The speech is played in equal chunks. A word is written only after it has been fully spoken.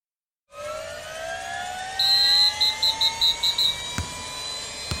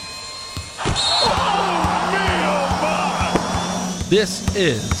This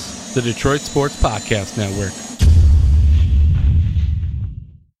is the Detroit Sports Podcast Network.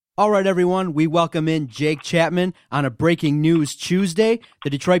 All right, everyone, we welcome in Jake Chapman on a breaking news Tuesday. The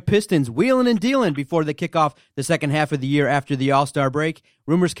Detroit Pistons wheeling and dealing before they kick off the second half of the year after the All-Star break.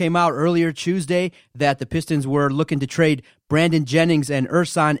 Rumors came out earlier Tuesday that the Pistons were looking to trade Brandon Jennings and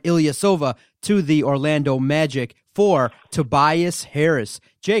Ersan Ilyasova to the Orlando Magic for Tobias Harris.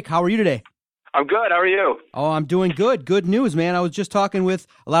 Jake, how are you today? I'm good. How are you? Oh, I'm doing good. Good news, man. I was just talking with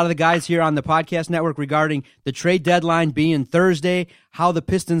a lot of the guys here on the podcast network regarding the trade deadline being Thursday, how the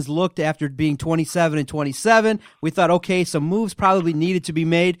Pistons looked after being 27-27. We thought, okay, some moves probably needed to be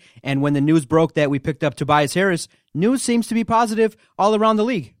made. And when the news broke that we picked up Tobias Harris, news seems to be positive all around the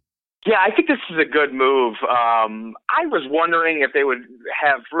league. Yeah, I think this is a good move. I was wondering if they would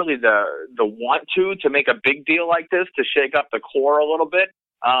have really the want to make a big deal like this to shake up the core a little bit.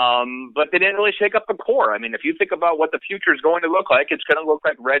 But they didn't really shake up the core. I mean, if you think about what the future is going to look like, it's going to look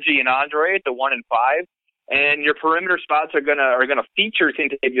like Reggie and Andre at the 1 and 5, and your perimeter spots are gonna feature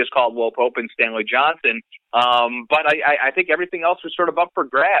Kentavious Caldwell-Pope and Stanley Johnson. But I think everything else was sort of up for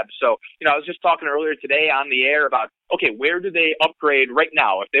grabs. So, I was just talking earlier today on the air about, okay, where do they upgrade right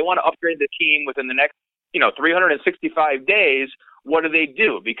now? If they want to upgrade the team within the next, 365 days, what do they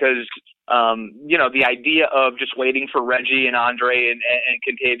do? Because, the idea of just waiting for Reggie and Andre and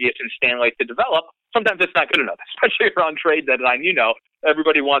Kentavious and Stanley to develop, sometimes it's not good enough, especially around trade deadline.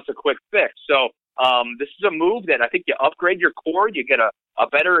 Everybody wants a quick fix. So this is a move that I think you upgrade your core, you get a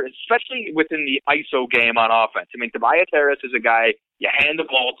better, especially within the ISO game on offense. I mean, Tobias Harris is a guy you hand the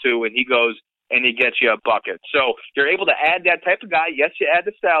ball to and he goes and he gets you a bucket. So you're able to add that type of guy. Yes, you add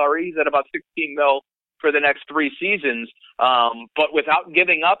the salary. He's at about $16 million for the next 3 seasons, but without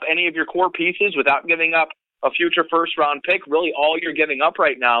giving up any of your core pieces, without giving up a future first-round pick, really all you're giving up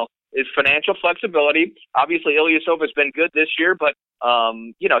right now is financial flexibility. Obviously, Ilyasova has been good this year, but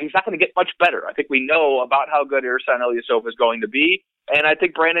he's not going to get much better. I think we know about how good Ersan Ilyasova is going to be, and I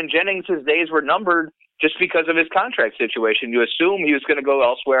think Brandon Jennings, his days were numbered just because of his contract situation. You assume he was going to go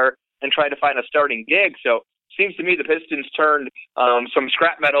elsewhere and try to find a starting gig, so seems to me the Pistons turned some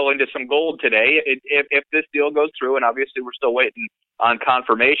scrap metal into some gold today if this deal goes through, and obviously we're still waiting on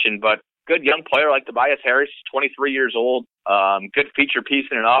confirmation. But good young player like Tobias Harris, 23 years old, good feature piece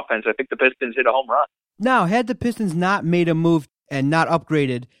in an offense. I think the Pistons hit a home run. Now, had the Pistons not made a move and not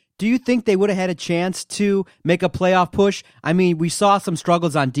upgraded, do you think they would have had a chance to make a playoff push? I mean, we saw some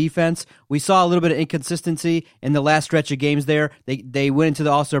struggles on defense. We saw a little bit of inconsistency in the last stretch of games there. They went into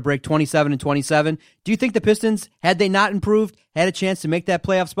the All-Star break 27-27. Do you think the Pistons, had they not improved, had a chance to make that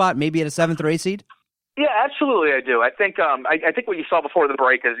playoff spot, maybe at a 7th or 8th seed? Yeah, absolutely I do. I think I think what you saw before the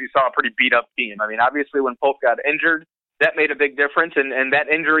break is you saw a pretty beat-up team. I mean, obviously when Pope got injured, that made a big difference, and that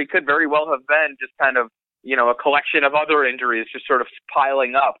injury could very well have been just kind of, a collection of other injuries just sort of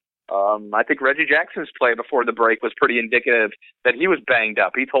piling up. I think Reggie Jackson's play before the break was pretty indicative that he was banged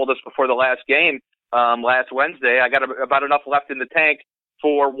up. He told us before the last game, last Wednesday, I got about enough left in the tank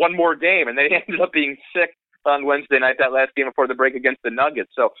for one more game, and then he ended up being sick on Wednesday night, that last game before the break against the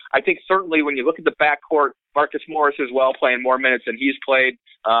Nuggets. So I think certainly when you look at the backcourt, Marcus Morris as well playing more minutes than he's played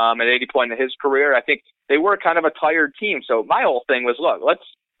at 80 point in his career. I think they were kind of a tired team. So my whole thing was, look, let's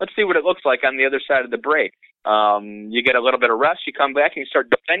see what it looks like on the other side of the break. You get a little bit of rest, you come back and you start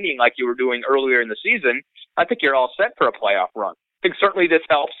defending like you were doing earlier in the season. I think you're all set for a playoff run. I think certainly this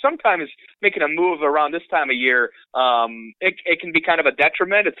helps. Sometimes making a move around this time of year, it can be kind of a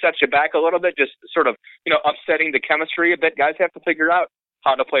detriment. It sets you back a little bit, just sort of, upsetting the chemistry a bit. Guys have to figure out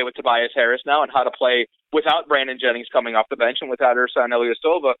how to play with Tobias Harris now and how to play without Brandon Jennings coming off the bench and without Ersan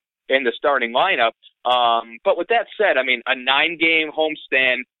Ilyasova in the starting lineup. But with that said, I mean, a 9-game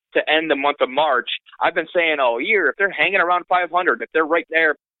homestand to end the month of March, I've been saying all year, if they're hanging around 500, if they're right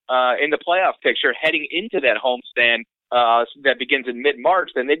there in the playoff picture heading into that homestand that begins in mid-March,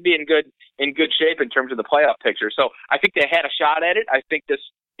 then they'd be in good shape in terms of the playoff picture. So I think they had a shot at it. I think this,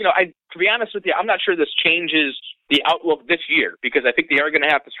 to be honest with you, I'm not sure this changes the outlook this year because I think they are going to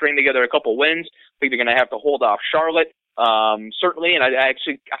have to string together a couple wins. I think they're going to have to hold off Charlotte, certainly, and I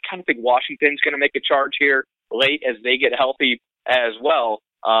kind of think Washington's going to make a charge here late as they get healthy as well.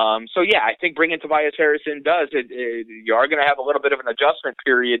 So yeah, I think bringing Tobias Harris in you are going to have a little bit of an adjustment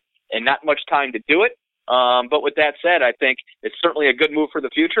period and not much time to do it. But with that said, I think it's certainly a good move for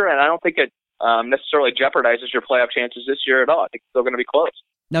the future, and I don't think it necessarily jeopardizes your playoff chances this year at all. I think it's still going to be close.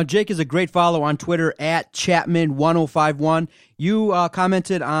 Now, Jake is a great follow on Twitter at Chapman1051. You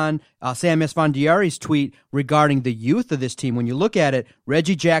commented on Sam Esfandiari's tweet regarding the youth of this team. When you look at it,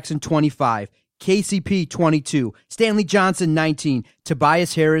 Reggie Jackson, 25, KCP, 22, Stanley Johnson, 19,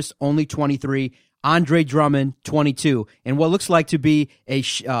 Tobias Harris, only 23. Andre Drummond, 22, and what looks like to be a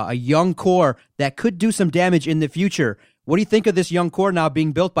young core that could do some damage in the future. What do you think of this young core now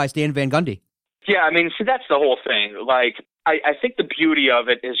being built by Stan Van Gundy? Yeah, I mean, see, that's the whole thing. Like, I think the beauty of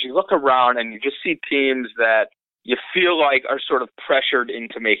it is you look around and you just see teams that you feel like are sort of pressured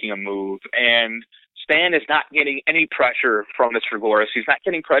into making a move. And Stan is not getting any pressure from Mr. Gores. He's not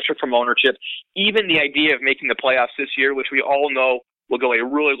getting pressure from ownership. Even the idea of making the playoffs this year, which we all know will go a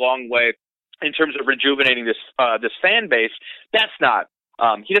really long way in terms of rejuvenating this fan base, that's not.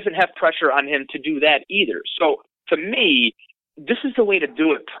 He doesn't have pressure on him to do that either. So to me, this is the way to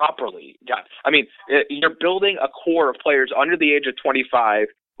do it properly, John. I mean, you're building a core of players under the age of 25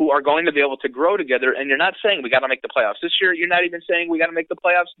 who are going to be able to grow together, and you're not saying we got to make the playoffs this year. You're not even saying we got to make the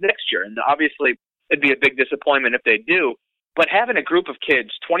playoffs next year. And obviously, it'd be a big disappointment if they do. But having a group of kids,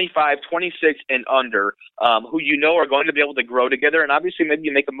 25, 26, and under, who you know are going to be able to grow together, and obviously maybe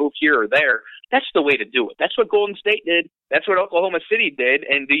you make a move here or there, that's the way to do it. That's what Golden State did. That's what Oklahoma City did.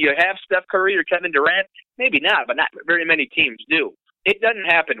 And do you have Steph Curry or Kevin Durant? Maybe not, but not very many teams do. It doesn't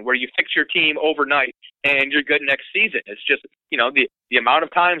happen where you fix your team overnight and you're good next season. It's just, the amount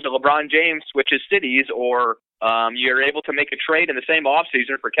of times that LeBron James switches cities or you're able to make a trade in the same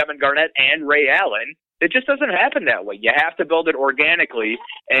offseason for Kevin Garnett and Ray Allen. It just doesn't happen that way. You have to build it organically,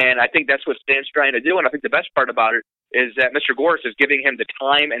 and I think that's what Stan's trying to do. And I think the best part about it is that Mr. Gores is giving him the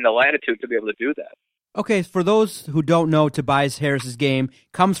time and the latitude to be able to do that. Okay, for those who don't know Tobias Harris's game,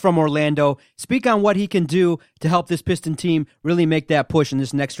 comes from Orlando. Speak on what he can do to help this Piston team really make that push in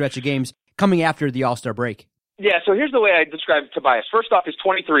this next stretch of games coming after the All-Star break. Yeah, so here's the way I describe Tobias. First off, he's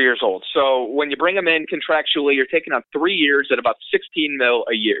 23 years old. So when you bring him in contractually, you're taking on 3 years at about $16 million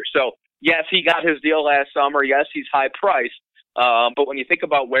a year. So yes, he got his deal last summer. Yes, he's high priced. But when you think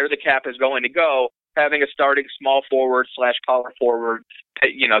about where the cap is going to go, having a starting small forward / power forward, that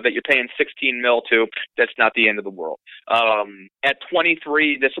you're paying $16 million to, that's not the end of the world. At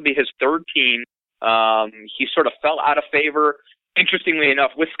 23, this will be his third team. He sort of fell out of favor, interestingly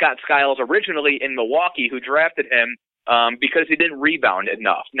enough, with Scott Skiles originally in Milwaukee, who drafted him because he didn't rebound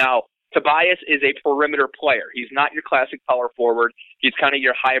enough. Now, Tobias is a perimeter player. He's not your classic power forward. He's kind of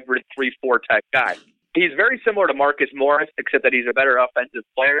your hybrid 3-4 type guy. He's very similar to Marcus Morris, except that he's a better offensive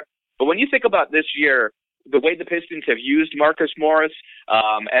player. But when you think about this year, the way the Pistons have used Marcus Morris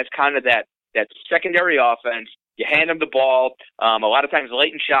as kind of that secondary offense, you hand him the ball, a lot of times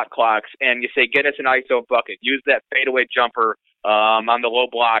late in shot clocks, and you say, get us an ISO bucket. Use that fadeaway jumper on the low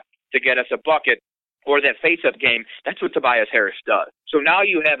block to get us a bucket. Or that face-up game, that's what Tobias Harris does. So now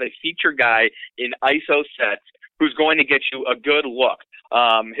you have a feature guy in ISO sets who's going to get you a good look.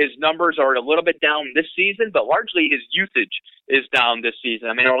 His numbers are a little bit down this season, but largely his usage is down this season.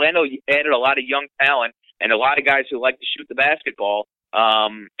 I mean, Orlando added a lot of young talent and a lot of guys who like to shoot the basketball,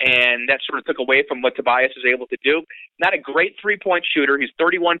 and that sort of took away from what Tobias is able to do. Not a great three-point shooter. He's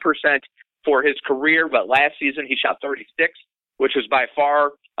 31% for his career, but last season he shot 36, which was by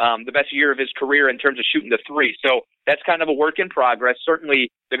far the best year of his career in terms of shooting the three. So that's kind of a work in progress.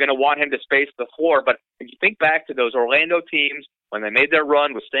 Certainly, they're going to want him to space the floor. But if you think back to those Orlando teams, when they made their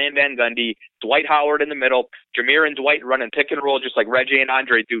run with Stan Van Gundy, Dwight Howard in the middle, Jameer and Dwight running pick and roll just like Reggie and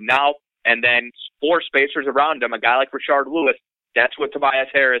Andre do now, and then four spacers around him, a guy like Rashard Lewis, that's what Tobias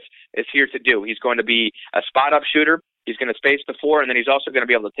Harris is here to do. He's going to be a spot-up shooter. He's going to space the floor, and then he's also going to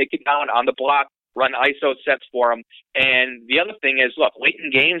be able to take it down on the block, run ISO sets for him. And the other thing is, look, late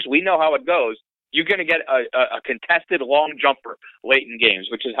in games, we know how it goes. You're going to get a contested long jumper late in games,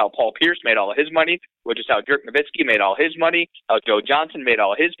 which is how Paul Pierce made all of his money, which is how Dirk Nowitzki made all his money, how Joe Johnson made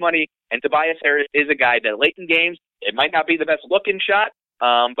all his money. And Tobias Harris is a guy that late in games, it might not be the best looking shot,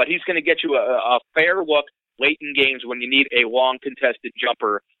 but he's going to get you a fair look late in games when you need a long contested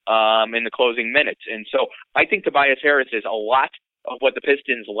jumper in the closing minutes. And so I think Tobias Harris is a lot of what the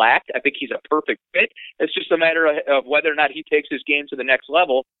Pistons lacked. I think he's a perfect fit. It's just a matter of whether or not he takes his game to the next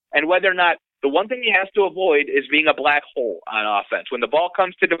level, and whether or not the one thing he has to avoid is being a black hole on offense. When the ball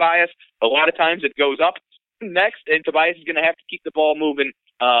comes to Tobias, a lot of times it goes up next, and Tobias is going to have to keep the ball moving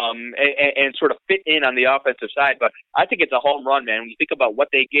and sort of fit in on the offensive side. But I think it's a home run, man. When you think about what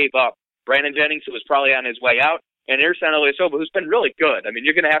they gave up, Brandon Jennings, who was probably on his way out, and Ersan Ilyasova, who's been really good. I mean,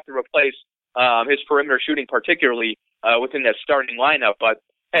 you're going to have to replace his perimeter shooting, particularly within that starting lineup. But,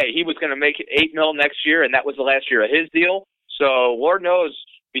 hey, he was going to make $8 million next year, and that was the last year of his deal. So Lord knows,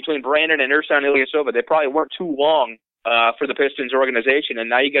 between Brandon and Ersan Ilyasova, they probably weren't too long for the Pistons organization. And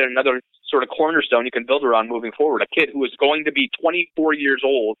now you get another sort of cornerstone you can build around moving forward, a kid who is going to be 24 years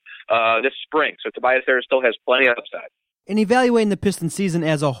old this spring. So Tobias Harris still has plenty of upside. In evaluating the Pistons season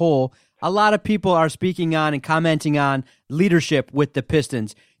as a whole, a lot of people are speaking on and commenting on leadership with the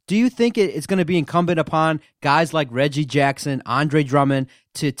Pistons. do you think it's going to be incumbent upon guys like Reggie Jackson, Andre Drummond,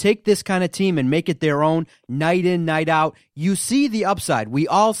 to take this kind of team and make it their own night in, night out? You see the upside. We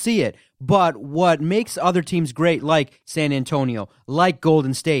all see it. But what makes other teams great, like San Antonio, like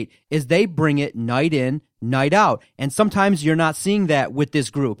Golden State, is they bring it night in, night out. And sometimes you're not seeing that with this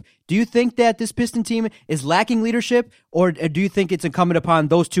group. Do you think that this Piston team is lacking leadership, or do you think it's incumbent upon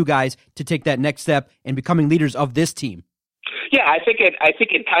those two guys to take that next step in becoming leaders of this team? Yeah, I think it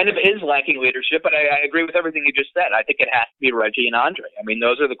kind of is lacking leadership, but I agree with everything you just said. I think it has to be Reggie and Andre. I mean,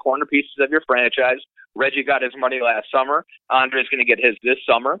 those are the corner pieces of your franchise. Reggie got his money last summer. Andre's going to get his this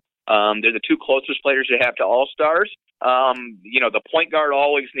summer. They're the two closest players you have to All-Stars. The point guard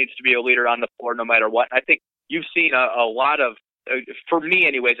always needs to be a leader on the floor no matter what. I think you've seen a lot of, for me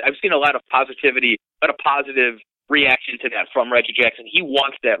anyways, I've seen a lot of positivity, a lot of positive reaction to that from Reggie Jackson. He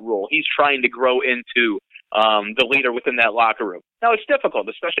wants that role. He's trying to grow into the leader within that locker room. Now, it's difficult,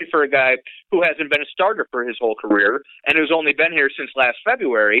 especially for a guy who hasn't been a starter for his whole career and who's only been here since last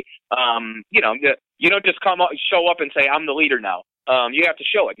February. You don't just show up and say, I'm the leader now. You have to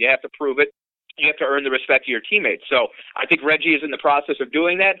show it. You have to prove it. You have to earn the respect of your teammates. So I think Reggie is in the process of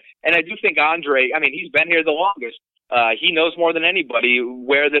doing that. And I do think Andre, he's been here the longest. He knows more than anybody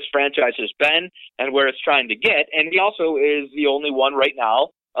where this franchise has been and where it's trying to get. And he also is the only one right now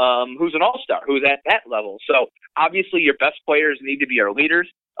who's an all-star, who's at that level. So obviously your best players need to be our leaders.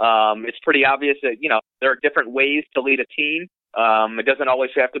 It's pretty obvious that, there are different ways to lead a team. It doesn't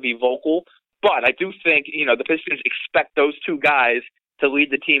always have to be vocal. But I do think, the Pistons expect those two guys to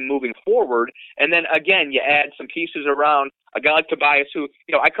lead the team moving forward. And then, again, you add some pieces around a guy like Tobias, who,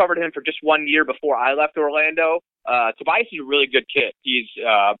 I covered him for just 1 year before I left Orlando. Tobias is a really good kid.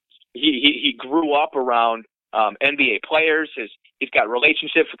 He grew up around NBA players. He's got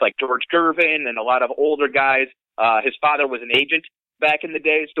relationships with like George Gervin and a lot of older guys. His father was an agent back in the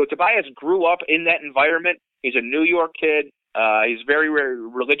day. So Tobias grew up in that environment. He's a New York kid. He's very, very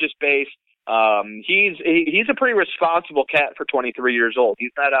religious based. He's a pretty responsible cat for 23 years old.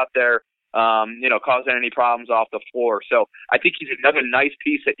 He's not out there, causing any problems off the floor. So I think he's another nice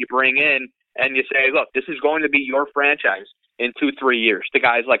piece that you bring in and you say, look, this is going to be your franchise in 2-3 years. To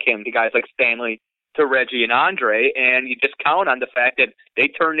guys like him, to guys like Stanley, to Reggie and Andre, and you just count on the fact that they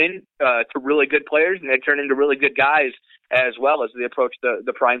turn in to really good players and they turn into really good guys as well as they approach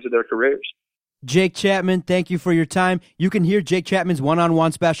the primes of their careers. Jake Chapman, thank you for your time. You can hear Jake Chapman's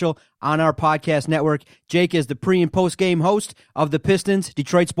one-on-one special on our podcast network. Jake is the pre- and post-game host of the Pistons,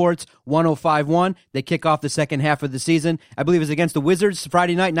 Detroit Sports 105.1. They kick off the second half of the season. I believe it's against the Wizards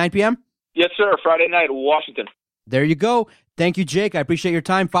Friday night, 9 p.m.? Yes, sir. Friday night, Washington. There you go. Thank you, Jake. I appreciate your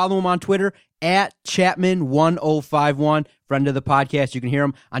time. Follow him on Twitter at Chapman1051. Friend of the podcast. You can hear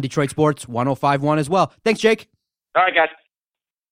him on Detroit Sports 105.1 as well. Thanks, Jake. All right, guys.